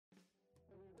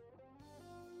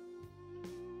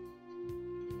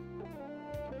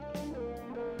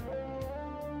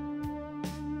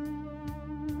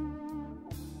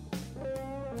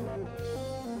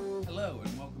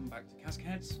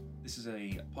Heads. This is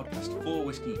a podcast for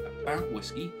whiskey, about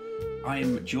whiskey.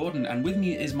 I'm Jordan, and with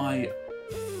me is my...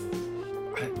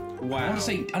 Wow.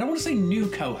 I don't want to say new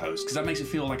co-host, because that makes it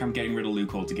feel like I'm getting rid of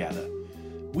Luke altogether.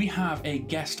 We have a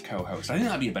guest co-host. I think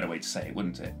that'd be a better way to say it,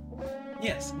 wouldn't it?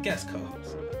 Yes, guest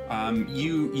co-host.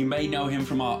 You may know him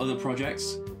from our other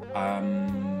projects.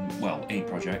 Well, a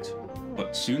project,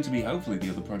 but soon to be hopefully the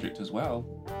other project as well.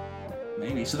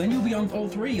 Maybe. So then you'll be on all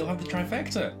three. You'll have the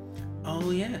trifecta.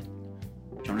 Oh, yeah.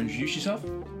 Do you want to introduce yourself?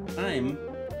 I'm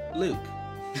Luke.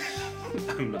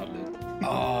 I'm not Luke.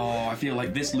 Oh, I feel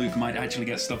like this Luke might actually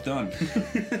get stuff done.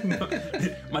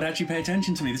 Might actually pay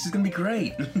attention to me. This is going to be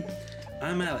great.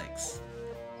 I'm Alex,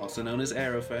 also known as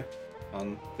Aerofer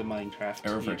on the Minecraft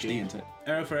Aerofer YouTube. XD, isn't it?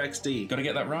 Aerofer XD. Got to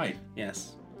get that right.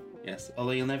 Yes.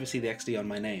 Although you'll never see the XD on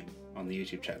my name on the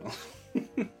YouTube channel.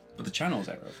 But the channel's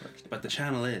Aerofer XD. But the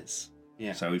channel is.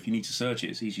 Yeah. So if you need to search it,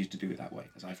 it's easier to do it that way,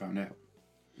 as I found out.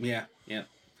 Yeah.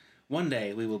 One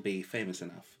day we will be famous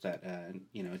enough that,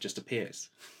 it just appears.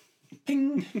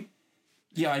 Ping!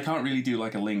 Yeah, I can't really do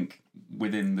like a link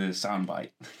within the soundbite.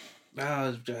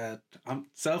 I'm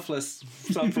selfless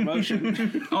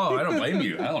self-promotion. Oh, I don't blame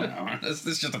you. Hell no. That's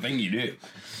just a thing you do.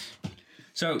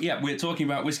 So, yeah, we're talking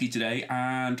about whiskey today,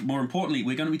 and more importantly,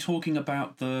 we're going to be talking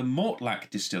about the Mortlach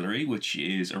distillery, which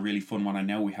is a really fun one I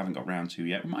know we haven't got round to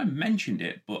yet. We might have mentioned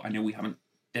it, but I know we haven't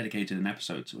dedicated an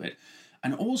episode to it.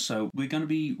 And also, we're going to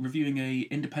be reviewing a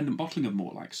independent bottling of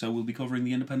Mortlach, so we'll be covering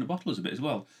the independent bottlers a bit as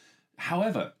well.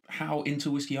 However, how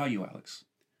into whiskey are you, Alex?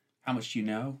 How much do you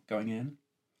know going in?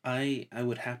 I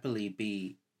would happily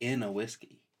be in a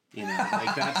whiskey.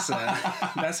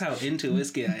 That's how into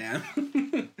whiskey I am.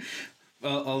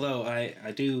 Well, although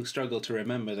I do struggle to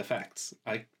remember the facts.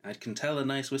 I can tell a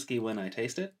nice whiskey when I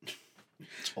taste it.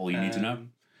 That's all you need to know.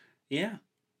 Yeah.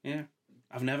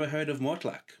 I've never heard of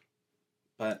Mortlach,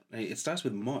 but it starts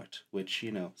with Mort, which,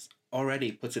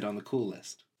 already puts it on the cool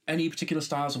list. Any particular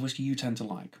styles of whiskey you tend to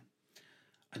like?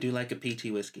 I do like a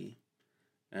peaty whiskey.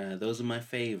 Those are my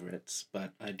favourites,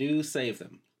 but I do save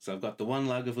them. So I've got the one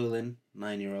Lagavulin,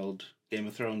 9-year-old Game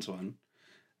of Thrones one,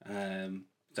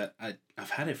 that I've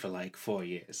had it for like 4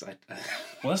 years. Well,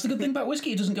 that's the good thing about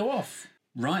whiskey, it doesn't go off.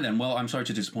 Right then, well, I'm sorry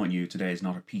to disappoint you. Today is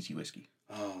not a peaty whiskey.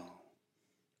 Oh,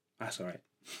 that's all right.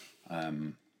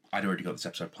 I'd already got this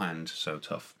episode planned, so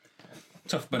tough.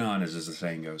 Tough bananas, as the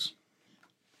saying goes.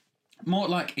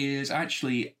 Mortlach is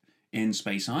actually in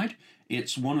Speyside.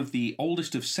 It's one of the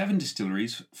oldest of 7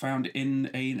 distilleries found in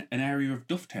an area of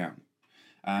Dufftown.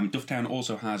 Dufftown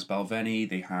also has Balvenie,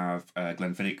 they have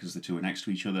Glenfiddich, because the two are next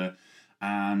to each other,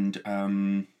 and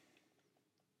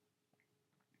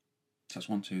that's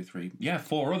 1, 2, 3. Yeah,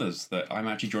 4 others that I'm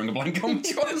actually drawing a blank on.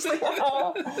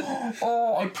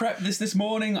 I prepped this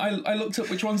morning. I looked up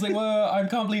which ones they were. I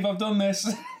can't believe I've done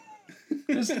this.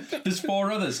 There's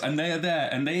 4 others, and they are there,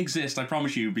 and they exist, I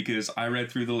promise you, because I read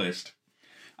through the list.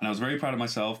 And I was very proud of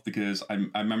myself because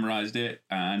I memorised it,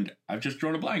 and I've just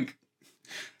drawn a blank.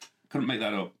 Couldn't make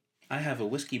that up. I have a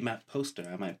whiskey map poster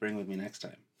I might bring with me next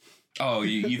time. Oh,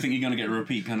 you think you're going to get a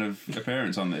repeat kind of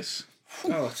appearance on this?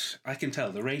 Oh, I can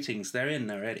tell. The ratings, they're in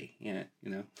already. Yeah,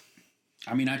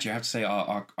 I mean, actually, I have to say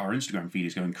our Instagram feed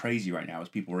is going crazy right now as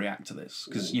people react to this.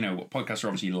 Because, podcasts are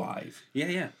obviously live.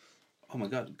 Yeah. Oh, my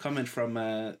God. Comment from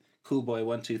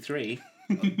Coolboy123.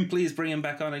 Please bring him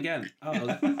back on again.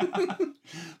 Oh.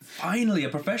 Finally, a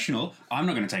professional. I'm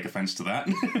not going to take offence to that.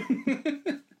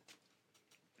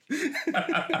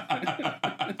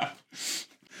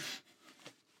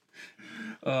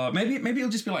 Maybe it'll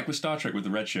just be like with Star Trek with the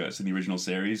red shirts in the original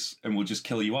series, and we'll just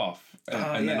kill you off,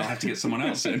 and then I'll have to get someone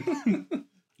else in.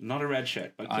 Not a red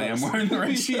shirt, but close. I am wearing the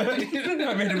red shirt.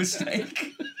 I made a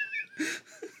mistake.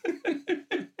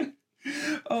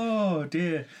 Oh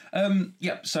dear.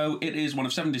 So it is one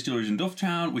of 7 distilleries in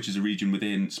Dufftown, which is a region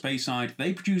within Speyside.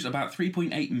 They produce about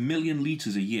 3.8 million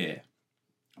litres a year,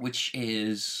 which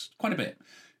is quite a bit.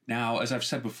 Now, as I've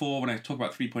said before, when I talk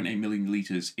about 3.8 million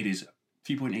litres, it is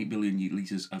 3.8 billion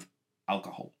litres of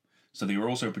alcohol. So they are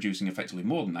also producing effectively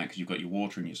more than that because you've got your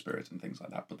water and your spirit and things like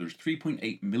that. But there's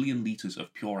 3.8 million litres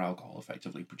of pure alcohol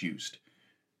effectively produced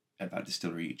at that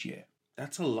distillery each year.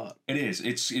 That's a lot. It is.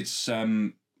 It's I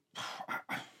mean,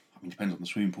 it depends on the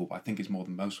swimming pool, but I think it's more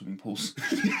than most swimming pools.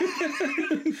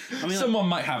 Someone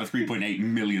might have a 3.8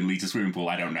 million litre swimming pool,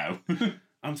 I don't know.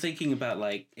 I'm thinking about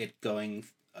it going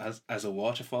as a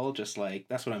waterfall, just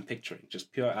that's what I'm picturing,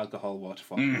 just pure alcohol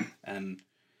waterfall. And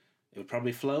it would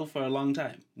probably flow for a long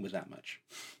time with that much.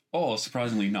 Or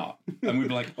surprisingly not. And we'd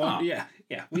be like, yeah,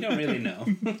 we don't really know.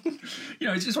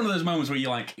 It's just one of those moments where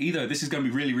you're like, either this is going to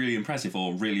be really, really impressive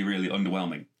or really, really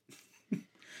underwhelming.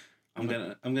 I'm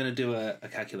gonna do a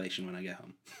calculation when I get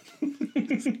home.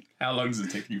 How long does it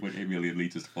take 3.8 million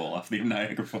litres to fall off the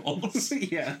Niagara Falls?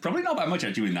 Yeah. Probably not that much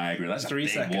actually with Niagara. That's 3 a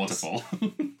big seconds. waterfall.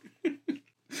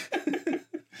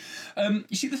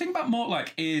 You see, the thing about Mortlach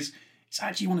is it's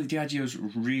actually one of Diageo's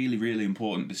really, really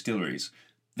important distilleries.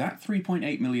 That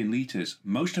 3.8 million litres,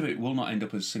 most of it will not end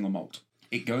up as single malt.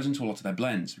 It goes into a lot of their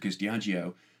blends because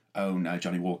Diageo own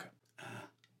Johnny Walker.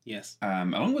 Yes.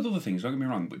 Along with other things, don't get me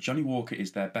wrong, but Johnny Walker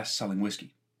is their best-selling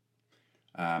whiskey.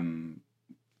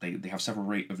 They have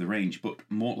several of the range, but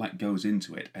Mortlach goes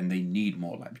into it, and they need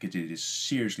Mortlach because it is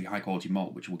seriously high-quality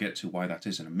malt, which we'll get to why that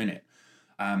is in a minute.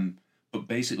 But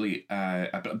basically,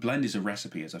 a blend is a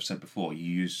recipe, as I've said before. You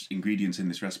use ingredients in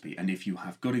this recipe, and if you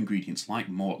have good ingredients like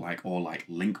Mortlach or like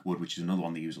Linkwood, which is another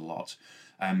one they use a lot,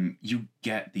 you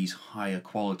get these higher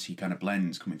quality kind of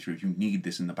blends coming through. You need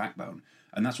this in the backbone,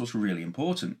 and that's what's really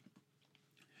important.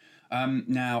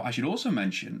 Now, I should also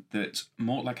mention that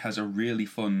Mortlach has a really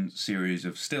fun series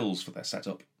of stills for their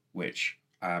setup, which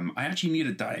I actually need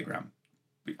a diagram.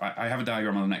 I have a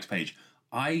diagram on the next page.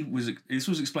 This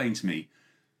was explained to me,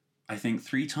 I think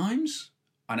 3 times,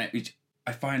 and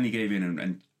I finally gave in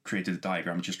and created a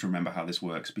diagram just to remember how this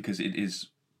works, because it is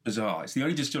bizarre. It's the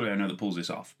only distillery I know that pulls this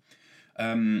off.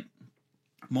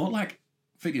 Mortlach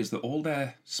figures that all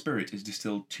their spirit is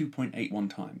distilled 2.81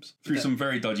 times through some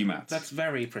very dodgy maths. That's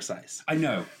very precise. I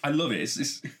know. I love it.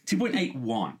 It's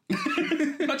 2.81.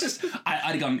 Not just...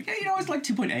 I'd have gone, it's like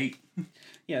 2.8.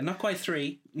 Yeah, not quite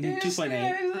 3. Yes, 2.8.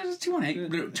 Yeah, it's 2.8.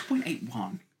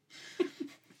 2.81.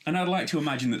 And I'd like to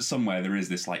imagine that somewhere there is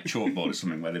this like chalkboard or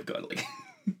something where they've got like...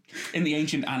 In the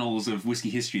ancient annals of whiskey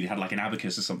history, they had like an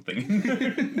abacus or something.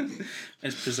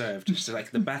 It's preserved. Just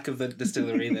like the back of the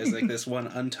distillery, there's like this one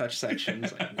untouched section.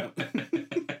 It's like, nope.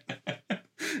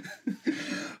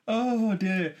 Oh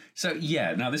dear. So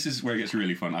yeah, now this is where it gets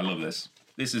really fun. I love this.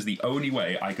 This is the only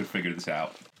way I could figure this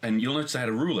out. And you'll notice I had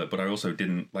a ruler, but I also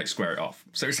didn't like square it off.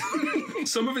 So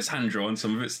some of it's hand drawn,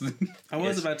 some of it's... I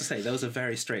was about to say, those are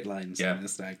very straight lines in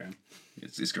this diagram.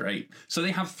 It's great. So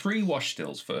they have 3 wash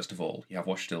stills, first of all. You have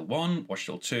wash still 1, wash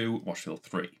still 2, wash still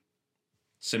 3.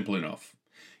 Simple enough.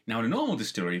 Now, in a normal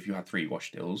distillery, if you had 3 wash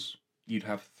stills, you'd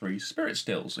have 3 spirit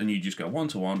stills, and you just go 1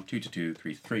 to 1, 2 to 2,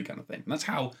 3 to 3 kind of thing. And that's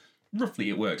how, roughly,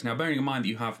 it works. Now, bearing in mind that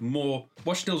you have more...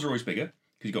 Wash stills are always bigger,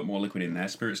 because you've got more liquid in there.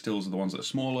 Spirit stills are the ones that are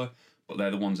smaller, but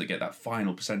they're the ones that get that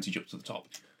final percentage up to the top.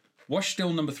 Wash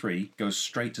still number 3 goes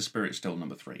straight to spirit still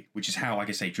number 3, which is how, like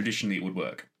I say, traditionally it would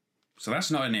work. So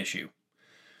that's not an issue.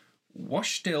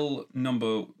 Wash stills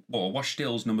numbers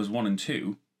 1 and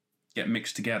 2 get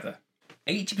mixed together.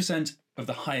 80% of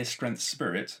the highest strength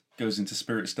spirit goes into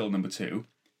spirit still number 2.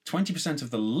 20%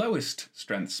 of the lowest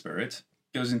strength spirit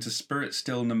goes into spirit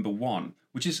still number 1,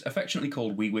 which is affectionately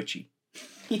called Wee Witchy.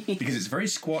 Because it's very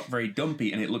squat, very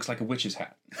dumpy, and it looks like a witch's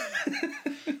hat.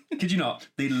 Kid you not,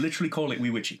 they literally call it Wee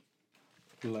Witchy.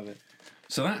 Love it.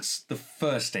 So that's the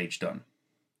first stage done.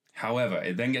 However,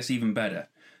 it then gets even better,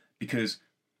 because...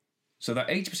 So that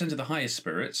 80% of the highest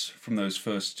spirits from those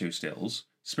first 2 stills,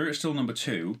 spirit still number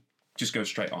 2, just goes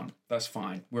straight on. That's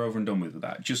fine. We're over and done with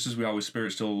that. Just as we are with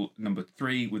spirit still number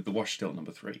 3 with the wash still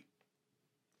number 3.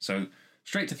 So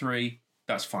straight to 3,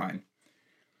 that's fine.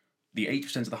 The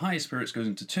 80% of the highest spirits goes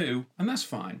into 2, and that's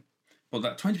fine. But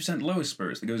that 20% lowest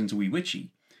spirits that goes into Wee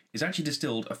Witchy is actually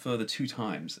distilled a further 2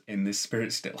 times in this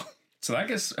spirit still. So that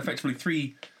gets effectively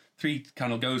three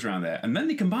kind of goes around there. And then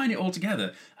they combine it all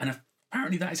together, and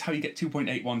apparently that is how you get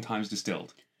 2.81 times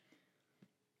distilled.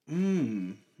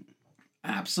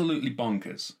 Absolutely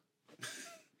bonkers.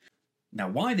 Now,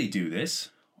 why they do this...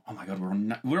 Oh my god,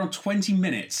 we're on 20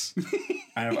 minutes,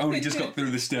 and I've only just got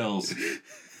through the stills.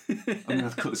 I'm going to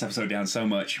have to cut this episode down so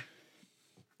much.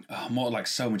 Oh, Mortlach,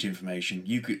 so much information.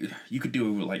 You could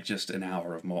do like just an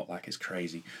hour of Mortlach. It's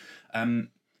crazy.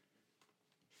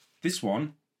 This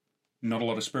one... Not a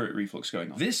lot of spirit reflux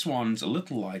going on. This one's a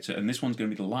little lighter, and this one's going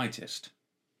to be the lightest.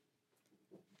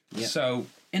 Yep. So,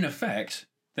 in effect,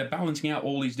 they're balancing out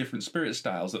all these different spirit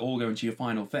styles that all go into your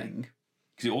final thing,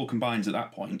 because it all combines at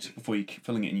that point before you're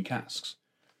filling it in your casks.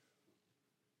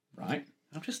 Right?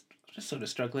 I'm just sort of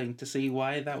struggling to see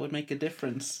why that would make a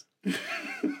difference.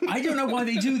 I don't know why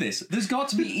they do this. There's got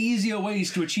to be easier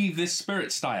ways to achieve this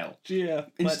spirit style. Yeah.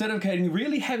 Instead of getting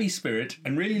really heavy spirit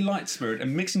and really light spirit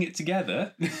and mixing it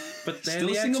together, but they're still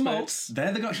the single experts. malts.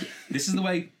 They're the guys. This is the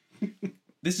way.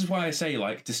 This is why I say,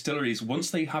 like, distilleries,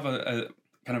 once they have a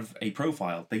kind of a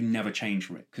profile, they never change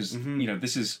from it, because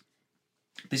this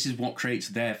is what creates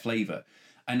their flavour.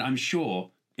 And I'm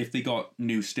sure if they got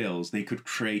new stills, they could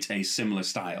create a similar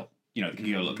style. You know, they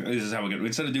can go, look, this is how we're going to,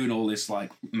 instead of doing all this,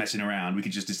 like, messing around, we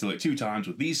could just distill it 2 times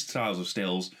with these styles of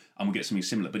stills, and we'll get something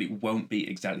similar, but it won't be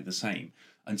exactly the same.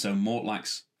 And so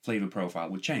Mortlack's flavour profile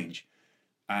would change.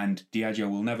 And Diageo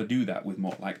will never do that with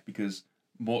Mortlack, because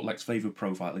Mortlack's flavour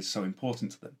profile is so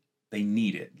important to them. They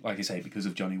need it, like I say, because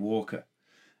of Johnny Walker.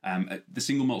 The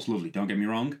single malt's lovely, don't get me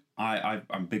wrong. I'm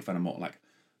a big fan of Mortlack.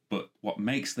 But what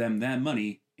makes them their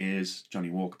money is Johnny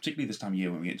Walker, particularly this time of year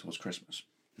when we get towards Christmas.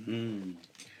 Mm.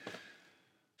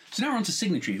 So now we're on to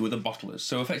Signatory, who are the bottlers.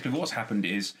 So effectively what's happened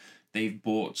is they've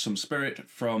bought some spirit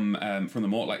from the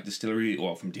Mortlack distillery,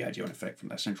 or from Diageo in effect, from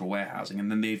their central warehousing, and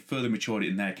then they've further matured it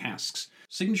in their casks.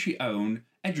 Signatory own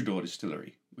Edredor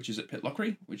Distillery, which is at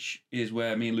Pitlochry, which is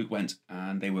where me and Luke went,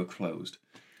 and they were closed.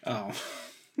 Oh.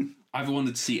 I've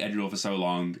wanted to see Edredor for so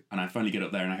long, and I finally get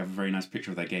up there and I have a very nice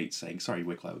picture of their gate saying, sorry,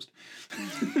 we're closed.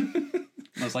 And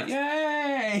I was like,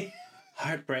 yay!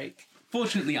 Heartbreak.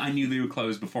 Fortunately, I knew they were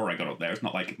closed before I got up there. It's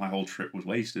not like my whole trip was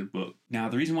wasted. But now,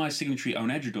 the reason why Signatory own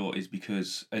Edredor is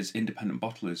because, as independent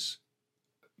bottlers,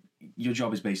 your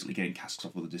job is basically getting casks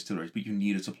off other distilleries, but you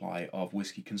need a supply of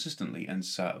whiskey consistently. And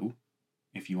so,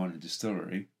 if you want a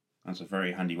distillery, that's a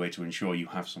very handy way to ensure you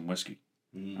have some whiskey.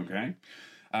 Mm. Okay?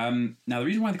 Now, the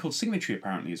reason why they're called Signatory,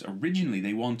 apparently, is originally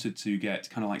they wanted to get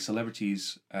kind of like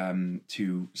celebrities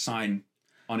to sign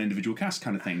on individual cask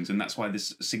kind of things, and that's why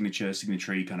this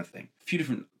signatory kind of thing. A few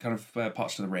different kind of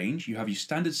parts to the range. You have your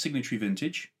standard Signatory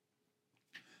vintage.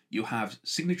 You have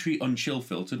Signatory unchill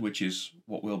filtered, which is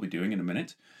what we'll be doing in a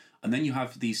minute. And then you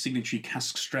have the Signatory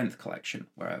cask strength collection,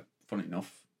 where, funny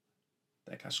enough,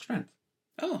 they're cask strength.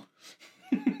 Oh.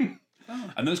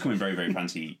 And those come in very, very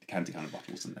fancy decanter kind of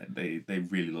bottles, and they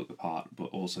really look the part, but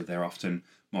also they're often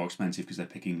more expensive because they're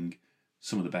picking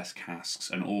some of the best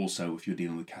casks, and also if you're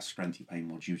dealing with cask strength, you're paying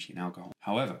more duty and alcohol.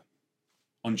 However,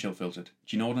 unchill filtered.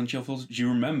 Do you know what unchill filtered? Do you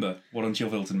remember what unchill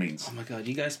filtered means? Oh my god,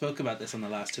 you guys spoke about this on the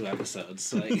last 2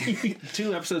 episodes. Like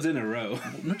 2 episodes in a row.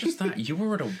 Not just that, you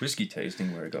were at a whiskey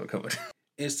tasting where it got covered.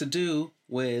 It's to do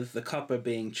with the copper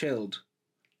being chilled,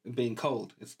 being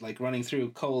cold. It's like running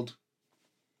through cold.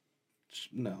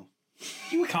 No.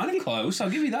 You were kind of close, I'll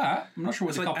give you that. I'm not sure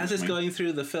what It's the like as it's mean. going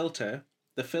through the filter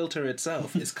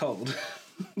itself is cold.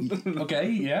 Okay,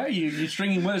 yeah, you're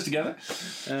stringing words together.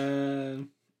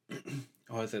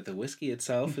 Or that the whiskey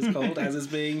itself is cold as it's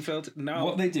being filtered. No.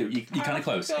 What they do, you're kind of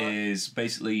close, is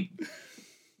basically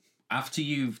after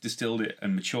you've distilled it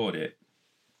and matured it,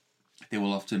 they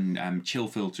will often chill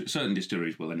filter, certain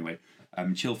distilleries will anyway,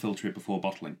 chill filter it before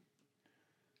bottling.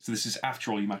 So this is after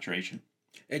all your maturation.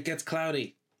 It gets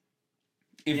cloudy.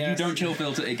 If you don't chill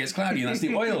filter, it gets cloudy, and that's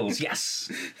the oils. Yes!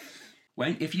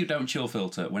 If you don't chill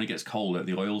filter, when it gets colder,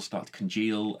 the oils start to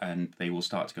congeal and they will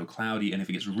start to go cloudy. And if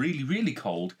it gets really, really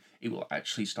cold, it will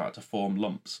actually start to form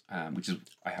lumps, which is,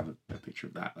 I have a picture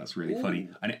of that. That's really funny.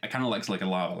 And it kind of looks like a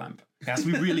lava lamp. It has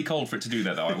to be really cold for it to do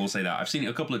that, though. I will say that. I've seen it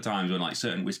a couple of times when like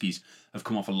certain whiskies have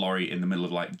come off a lorry in the middle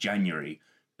of like January,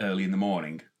 early in the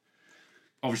morning.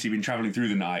 Obviously, been travelling through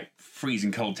the night,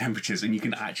 freezing cold temperatures, and you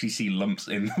can actually see lumps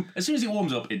in them. As soon as it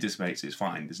warms up, it dissipates. It's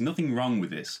fine. There's nothing wrong with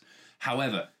this.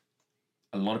 However,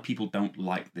 a lot of people don't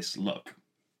like this look.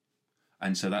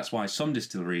 And so that's why some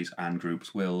distilleries and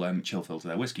groups will chill filter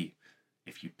their whiskey.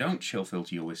 If you don't chill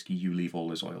filter your whiskey, you leave all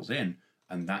those oils in.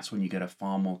 And that's when you get a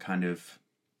far more kind of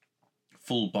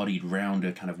full-bodied,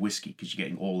 rounder kind of whiskey, because you're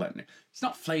getting all that. It's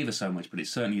not flavour so much, but it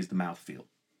certainly is the mouthfeel.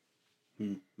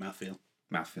 Mouthfeel.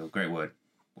 Mouthfeel, great word.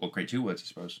 Or great 2 words, I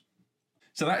suppose.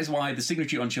 So that is why the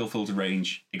Signatory unchill filter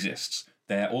range exists.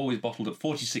 They're always bottled at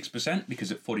 46%,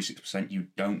 because at 46% you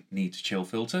don't need to chill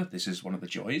filter. This is one of the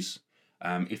joys.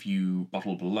 If you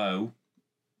bottle below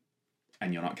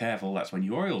and you're not careful, that's when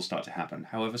your oils start to happen.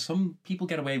 However, some people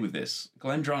get away with this.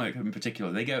 GlenDronach in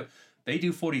particular, they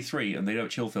do 43 and they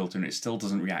don't chill filter and it still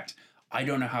doesn't react. I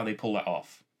don't know how they pull that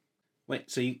off.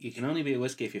 Wait, so you can only be a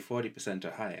whiskey if you're 40%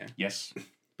 or higher. Yes.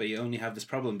 But you only have this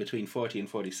problem between 40 and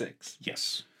 46.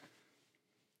 Yes.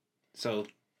 So,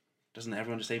 doesn't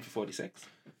everyone just aim for 46?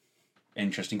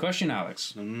 Interesting question,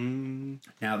 Alex.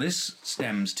 Now, this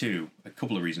stems to a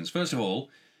couple of reasons. First of all,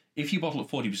 if you bottle at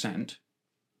 40%,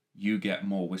 you get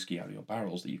more whiskey out of your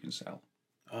barrels that you can sell.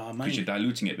 Because you're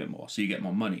diluting it a bit more, so you get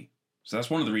more money. So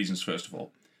that's one of the reasons, first of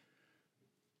all.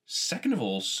 Second of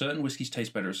all, certain whiskies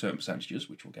taste better at certain percentages,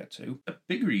 which we'll get to. A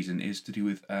big reason is to do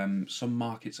with some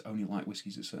markets only like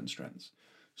whiskies at certain strengths.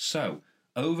 So,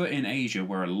 over in Asia,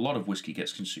 where a lot of whiskey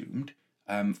gets consumed,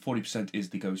 40%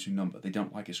 is the go-to number. They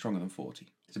don't like it stronger than 40.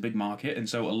 It's a big market, and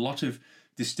so a lot of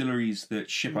distilleries that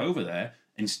ship over there,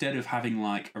 instead of having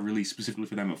like a release specifically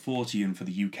for them at 40 and for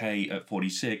the UK at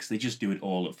 46, they just do it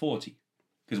all at 40.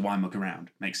 Because why muck around?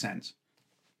 Makes sense.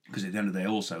 Because at the end of the day,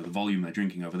 also, the volume they're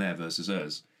drinking over there versus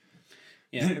us,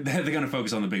 Yeah. they're going to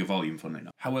focus on the bigger volume, funnily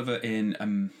enough. However,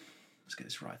 in, let's get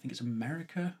this right, I think it's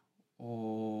America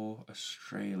or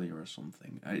Australia or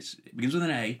something. It begins with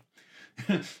an A.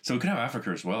 So we could have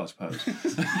Africa as well, I suppose.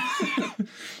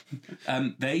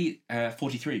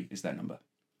 43 is their number.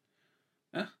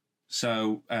 Huh?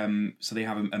 So they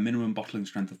have a minimum bottling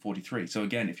strength of 43. So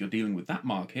again, if you're dealing with that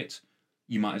market,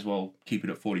 you might as well keep it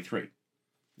at 43.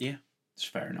 Yeah. It's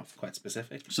fair enough. Quite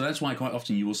specific. So that's why quite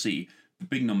often you will see the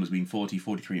big numbers being 40,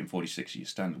 43 and 46 are your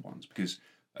standard ones, because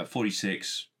at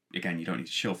 46, again, you don't need a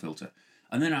chill filter.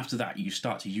 And then after that, you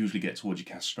start to usually get towards your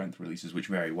cask strength releases, which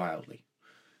vary wildly.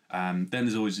 Then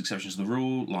there's always exceptions to the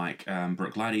rule, like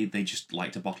Brook Laddie. They just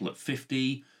like to bottle at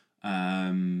 50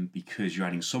 because you're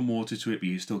adding some water to it, but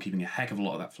you're still keeping a heck of a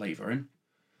lot of that flavour in.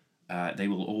 They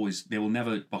will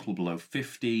never bottle below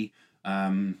 50.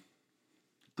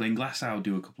 Glenglassaugh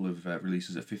do a couple of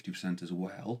releases at 50% as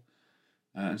well,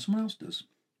 and someone else does.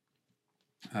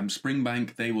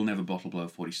 Springbank, they will never bottle below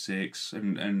 46,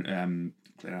 and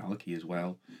Glenallachie as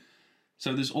well.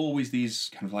 So there's always these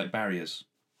kind of like barriers.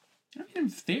 I mean, in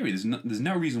theory, there's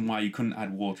no reason why you couldn't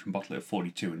add water and bottle it at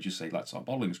 42 and just say that's our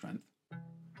bottling strength.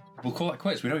 We'll call that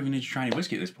quits. We don't even need to try any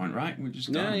whiskey at this point, right? We're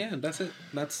just done. Yeah, that's it.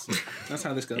 That's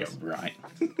how this goes. Yeah, right.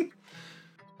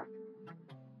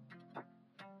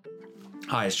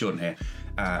 Hi, it's Jordan here.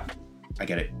 I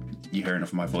get it. You hear enough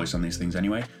of my voice on these things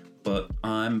anyway, but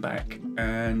I'm back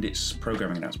and it's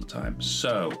programming announcement time.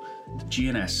 So,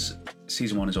 GNS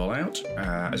Season 1 is all out,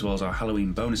 as well as our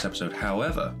Halloween bonus episode.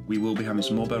 However, we will be having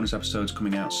some more bonus episodes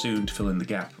coming out soon to fill in the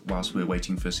gap whilst we're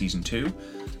waiting for Season 2.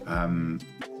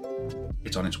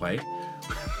 It's on its way.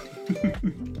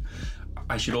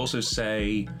 I should also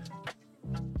say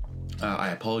I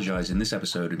apologise in this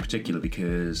episode in particular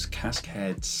because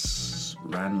Caskheads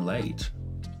ran late.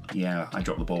 Yeah, I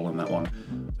dropped the ball on that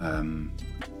one.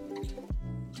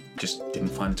 Just didn't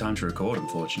find the time to record,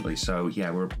 unfortunately. So yeah,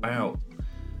 I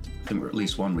think we're at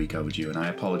least 1 week overdue, and I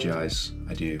apologise,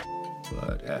 I do.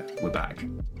 But we're back.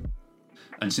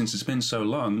 And since it's been so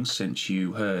long since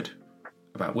you heard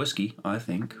about whiskey, I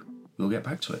think we'll get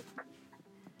back to it.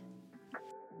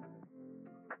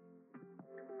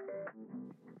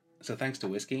 So thanks to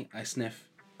whiskey, I sniff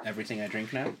everything I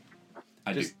drink now.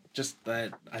 I Just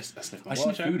that I sniff my I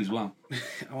water. sniff food as well.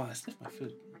 Oh, I sniff my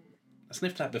food. I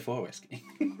sniffed that before whiskey.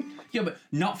 Yeah, but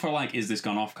not for like, is this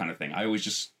gone off kind of thing. I always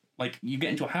just, like, you get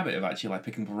into a habit of actually like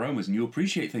picking up aromas and you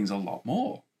appreciate things a lot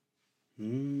more.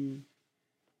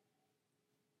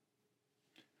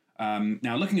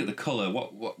 Now, looking at the colour,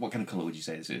 what kind of colour would you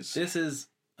say this is? This is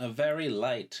a very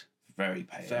light, Very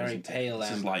pale. very isn't it? pale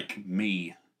This is amber. like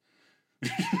me.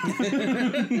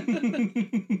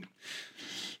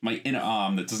 My inner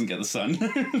arm that doesn't get the sun.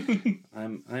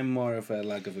 I'm more of a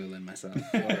Lagavulin myself,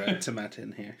 or a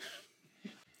Tomatin here.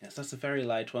 Yes, that's a very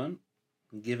light one.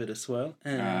 Give it a swirl.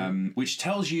 Which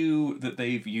tells you that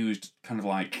they've used kind of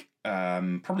like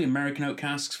probably American oak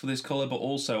casks for this colour, but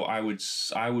also I would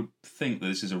think that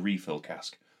this is a refill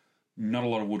cask. Not a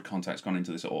lot of wood contact's gone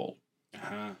into this at all.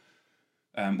 Uh-huh.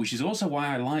 Which is also why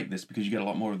I like this, because you get a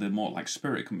lot more of the more like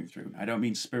spirit coming through. I don't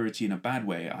mean spirity in a bad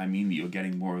way. I mean that you're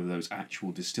getting more of those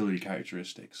actual distillery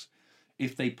characteristics.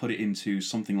 If they put it into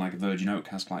something like a virgin oak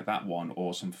cask like that one,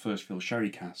 or some first fill sherry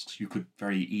casks, you could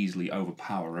very easily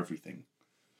overpower everything.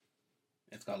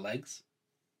 It's got legs.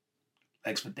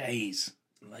 Legs for days.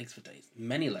 Legs for days.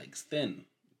 Many legs, thin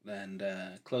and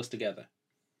close together.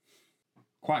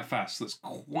 Quite fast. That's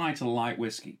quite a light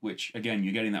whiskey, which, again,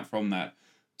 you're getting that from that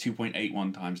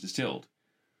 2.81 times distilled.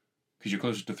 Because you're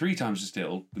closer to 3 times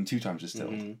distilled than 2 times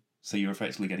distilled. Mm-hmm. So you're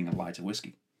effectively getting a lighter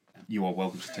whiskey. You are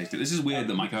welcome to taste it. This is weird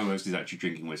that my co-host is actually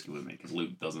drinking whiskey with me, because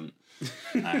Luke doesn't.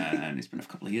 And it's been a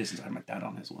couple of years since I had my dad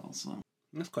on as well, so...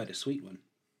 That's quite a sweet one.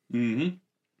 Mm-hmm.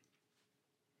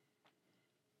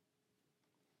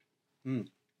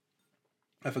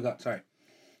 I forgot, sorry.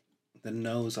 The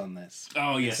nose on this.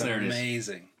 Oh, yes, is there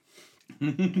amazing.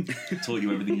 it is. Taught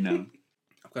you everything you know.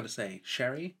 I've got to say,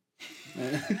 sherry.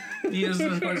 Yes,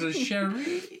 there's quite a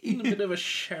sherry. A bit of a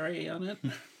sherry on it.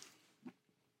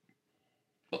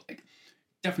 But I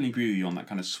definitely agree with you on that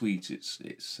kind of sweet. It's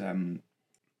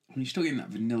you're still getting that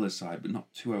vanilla side, but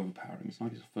not too overpowering. It's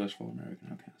like it's a first full American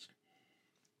oak cask.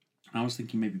 I was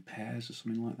thinking maybe pears or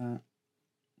something like that.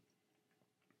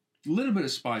 A little bit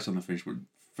of spice on the finish, but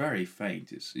very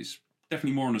faint. It's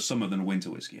definitely more on a summer than a winter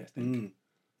whiskey, I think.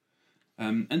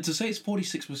 And to say it's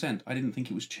 46%, I didn't think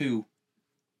it was too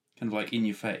kind of like in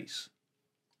your face.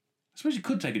 I suppose you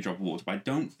could take a drop of water, but I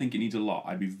don't think it needs a lot.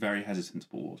 I'd be very hesitant to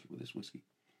pour water with this whiskey.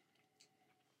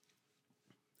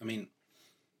 I mean,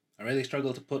 I really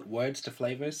struggle to put words to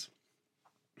flavors,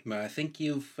 but I think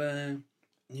you've done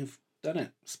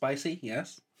it. Spicy,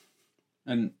 yes.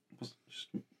 And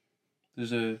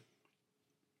there's a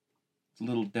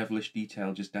little devilish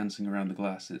detail just dancing around the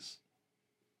glasses.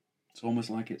 It's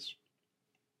almost like there's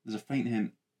a faint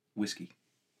hint whiskey.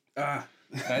 Ah,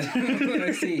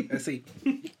 I see.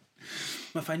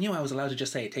 Well, if I knew I was allowed to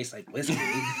just say it tastes like whiskey,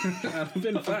 I'd have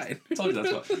been fine. I told you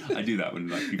that's what I do that when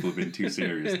like people have been too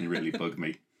serious and they really bug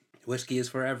me. Whiskey is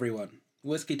for everyone.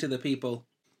 Whiskey to the people.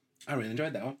 I really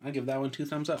enjoyed that one. I'll give that one 2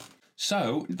 thumbs up.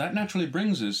 So that naturally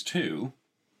brings us to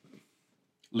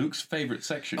Luke's favourite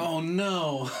section. Oh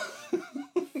no!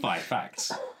 5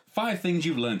 facts. 5 things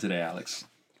you've learned today, Alex.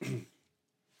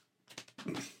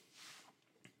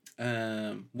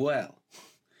 Well,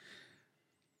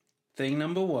 thing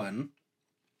number 1,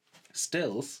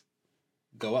 stills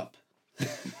go up.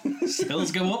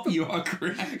 Stills go up, you are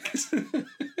correct.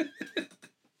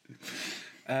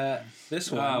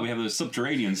 This one... Wow, we have those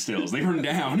subterranean stills. They run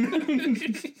down.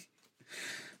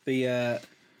 The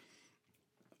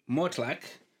Mortlach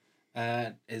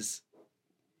is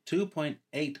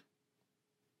 2.8...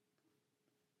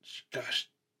 Gosh,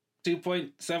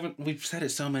 2.7... We've said it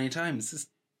so many times.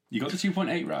 You got the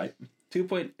 2.8 right.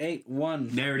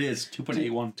 2.81. There it is,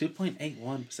 2.81.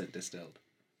 2.81% distilled.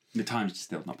 The times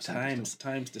distilled, not percent.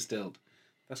 Times distilled.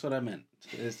 That's what I meant.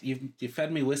 You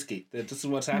fed me whiskey. This is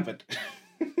what's happened.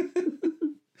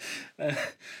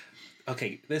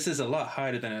 Okay, this is a lot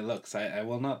harder than it looks. I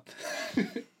will not...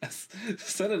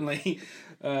 Suddenly,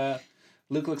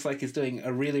 Luke looks like he's doing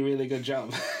a really, really good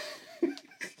job.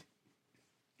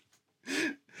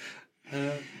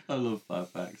 I love 5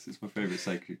 facts. It's my favourite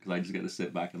section because I just get to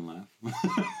sit back and laugh.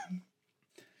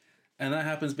 And that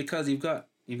happens because you've got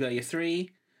your 3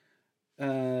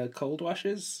 cold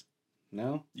washes.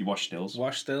 No? You wash stills.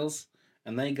 Wash stills.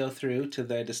 And they go through to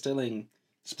their distilling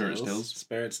Spirit stills.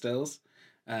 Spirit stills.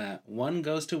 1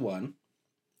 goes to 1.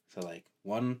 So like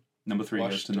 1... Number 3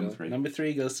 goes to number 3. Number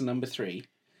 3 goes to number 3.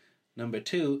 Number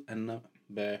 2 and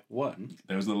number 1.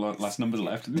 Those are the last numbers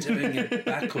left. Doing it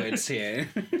backwards here.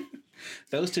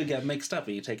 Those 2 get mixed up.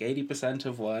 You take 80%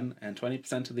 of one and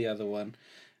 20% of the other one.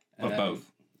 Of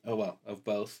both. Oh, well, of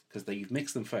both. Because you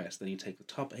mix them first. Then you take the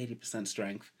top 80%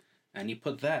 strength and you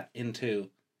put that into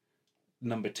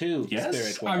number 2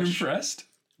 Spirit Wash. I'm impressed.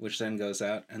 Which then goes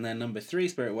out. And then number 3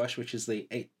 Spirit Wash, which is the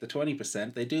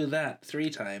 20%. They do that 3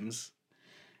 times.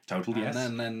 Total, yes.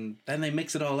 And then they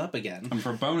mix it all up again. And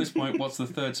for a bonus point, what's the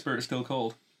 3rd Spirit Still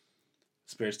called?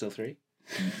 Spirit Still 3.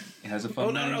 It has a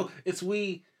fun name. No. It's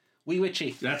Wee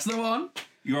Witchy. That's the one.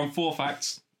 You're on 4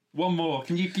 facts. One more.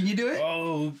 Can you do it?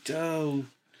 Oh, no.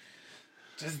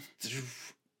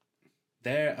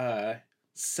 There are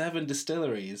 7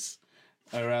 distilleries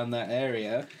around that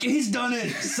area. He's done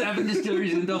it! 7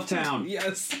 distilleries in Dufftown.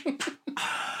 Yes.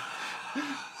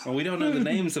 Well, we don't know the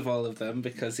names of all of them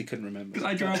because he couldn't remember.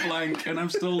 I drew a blank and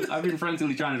I've been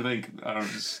frantically trying to think. I'm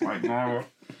just like, no.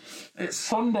 It's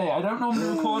Sunday. I don't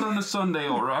normally record on a Sunday,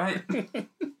 alright?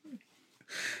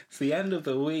 It's the end of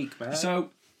the week, man. So,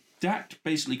 that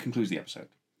basically concludes the episode.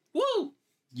 Woo!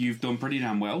 You've done pretty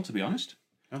damn well, to be honest.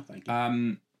 Oh, thank you.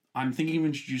 I'm thinking of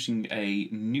introducing a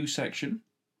new section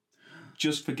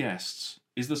just for guests.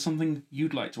 Is there something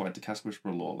you'd like to add to Cask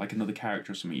Whisperer lore, like another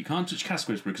character or something? You can't touch Cask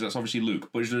Whisperer because that's obviously Luke,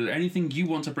 but is there anything you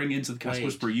want to bring into the Cask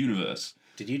Whisperer universe?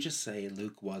 Did you just say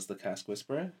Luke was the Cask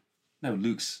Whisperer? No,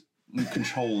 Luke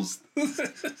controls...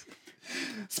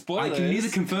 Spoilers! I can neither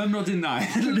confirm nor deny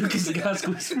that Luke is the Cask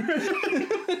Whisperer.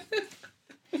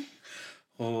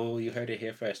 Oh, you heard it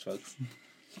here first, folks.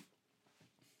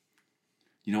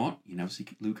 You know what? You never see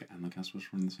Luke and the Cask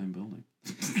Whisperer in the same building.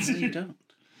 No, you don't.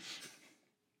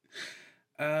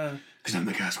 Because I'm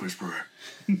the Cask Whisperer.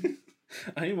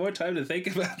 I need more time to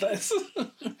think about this.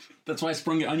 That's why I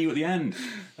sprung it on you at the end.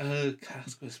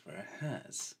 Cask Whisperer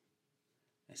has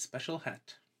a special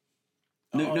hat.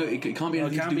 No, it can't be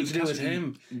anything to do with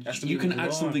him. You can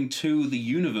add something to the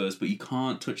universe, but you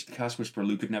can't touch the Cask Whisperer.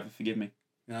 Luke could never forgive me.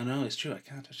 No, it's true. I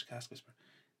can't touch the Cask Whisperer.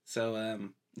 So,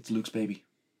 it's Luke's baby.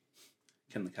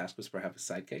 Can the Cask Whisperer have a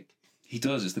sidekick? He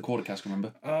does. It's the quarter cask,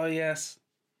 remember? Oh, yes.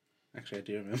 Actually, I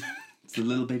do remember. It's the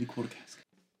little baby quarter cask.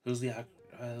 Who's the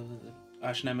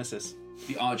arch nemesis?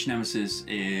 The arch nemesis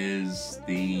is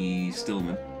the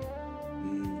Stillman.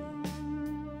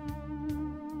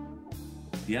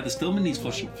 Yeah, the Stillman needs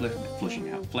fleshing out.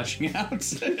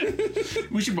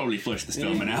 We should probably flush the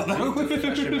Stillman out, though.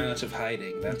 Flush him out of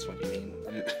hiding, that's what you mean.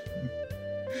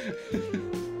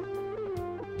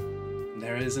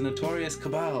 there is a notorious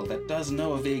cabal that does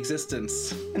know of the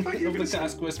existence of the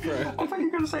Task Whisperer. I thought you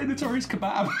were going to say Notorious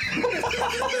Kebab.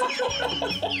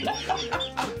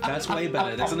 That's way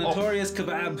better. There's a notorious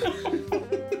kebab.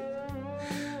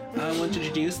 I want to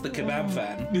introduce the kebab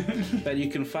van that you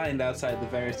can find outside the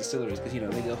various distilleries because, you know,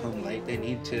 they go home late, they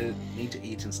need to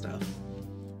eat and stuff.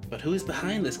 But who is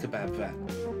behind this kebab van?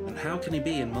 And how can he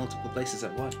be in multiple places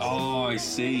at once? Oh, I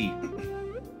see.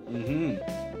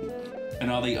 And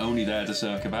are they only there to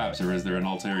serve kebabs, or is there an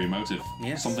ulterior motive?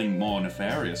 Yes. Something more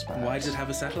nefarious, perhaps? Why does it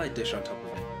have a satellite dish on top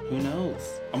of it? Who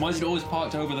knows? And why is it always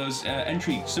parked over those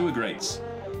entry sewer grates?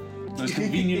 Those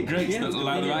convenient grates that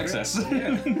allow them access.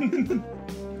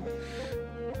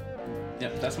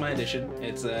 Yep, that's my addition.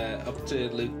 It's up to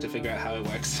Luke to figure out how it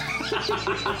works.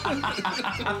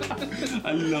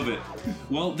 I love it.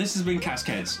 Well, this has been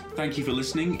Cascades. Thank you for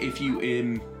listening. If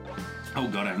you oh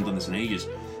god, I haven't done this in ages.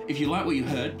 If you like what you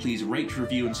heard, please rate,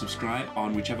 review and subscribe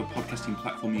on whichever podcasting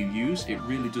platform you use. It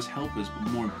really does help us, but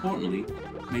more importantly,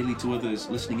 may lead to others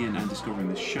listening in and discovering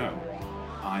this show.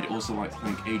 I'd also like to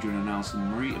thank Adrian and Alison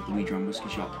Murray of the Wee Dram Whisky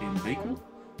Shop in Bakewell.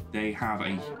 They have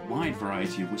a wide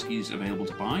variety of whiskies available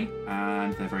to buy,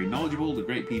 and they're very knowledgeable, they're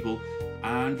great people,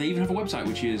 and they even have a website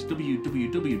which is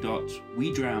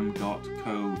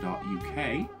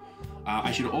www.weedram.co.uk.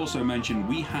 I should also mention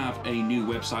we have a new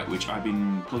website which I've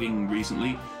been plugging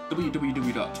recently,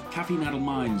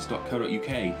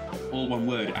 www.caffeinaddledminds.co.uk, all one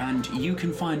word, and you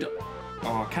can find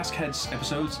our Cascades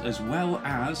episodes as well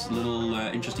as little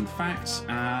interesting facts,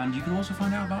 and you can also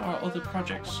find out about our other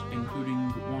projects, including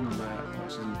one where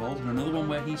Fox is involved and another one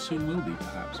where he soon will be,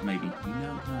 perhaps, maybe. You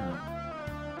don't know.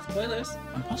 Spoilers.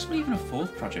 And possibly even a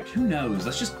fourth project. Who knows?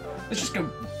 Let's just go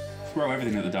throw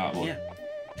everything at the dartboard. Yeah.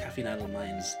 Caffeine Addled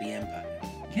Minds, the Empire.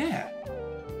 Yeah.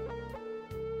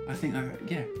 I think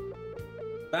yeah.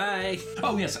 Bye.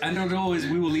 Oh yes, and as always,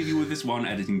 we will leave you with this one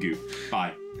editing goop.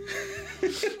 Bye.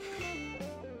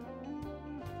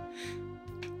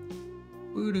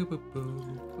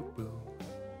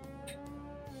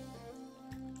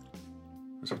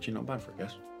 That's actually not bad for a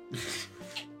guess.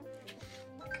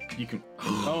 You can.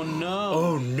 Oh no!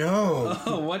 Oh no!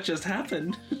 Oh, what just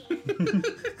happened?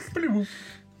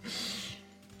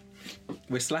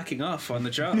 We're slacking off on the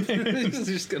job. It's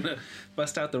just gonna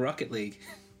bust out the Rocket League.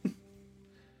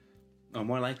 Oh,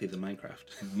 more likely than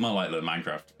Minecraft. More like the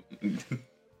Minecraft.